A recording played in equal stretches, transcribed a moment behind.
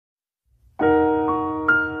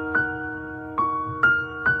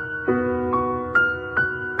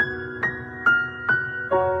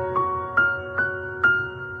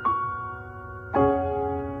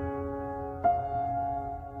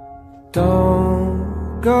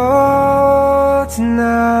go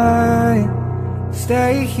tonight.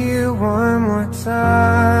 Stay here one more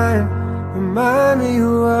time. Remind me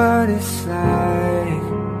what it's like,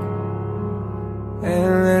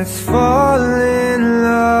 and let's fall in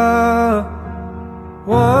love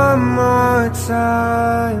one more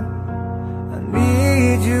time. I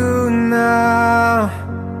need you now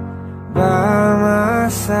by my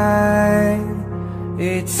side.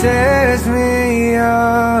 It tears me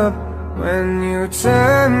up when you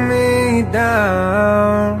turn me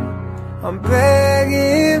down. I'm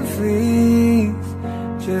begging, please,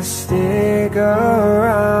 just stick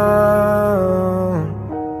around.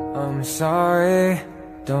 I'm sorry,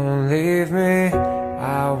 don't leave me.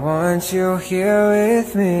 I want you here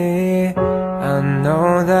with me. I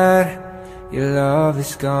know that your love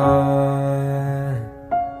is gone.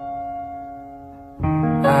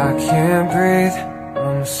 I can't breathe,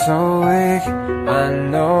 I'm so weak. I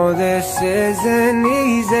know this isn't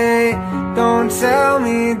easy. Don't tell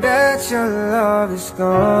me that your love is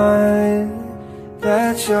gone,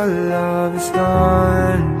 that your love is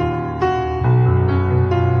gone.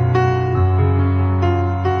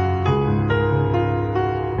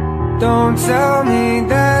 Don't tell me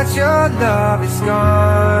that your love is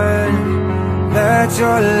gone, that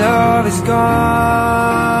your love is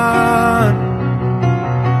gone.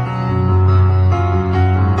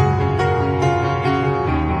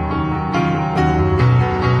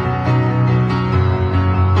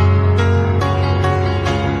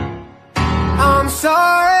 I'm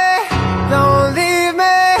sorry, don't leave me.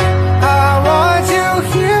 I want you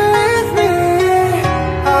here with me.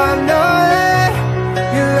 I know that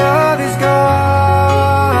your love is gone.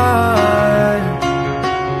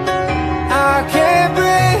 I can't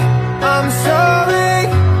breathe, I'm so weak.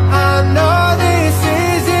 I know this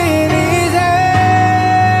isn't easy.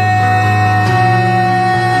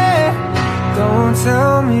 Don't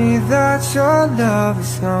tell me that your love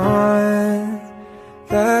is gone,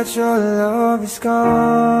 that your love is gone,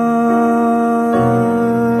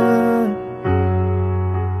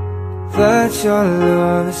 that your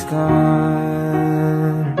love is gone.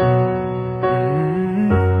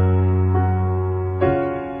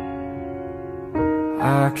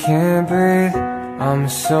 I can't breathe, I'm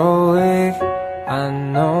so weak. I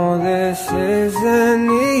know this isn't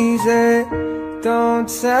easy. Don't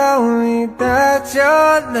tell me that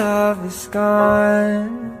your love is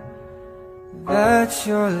gone, that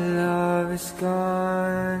your love is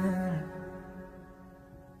gone.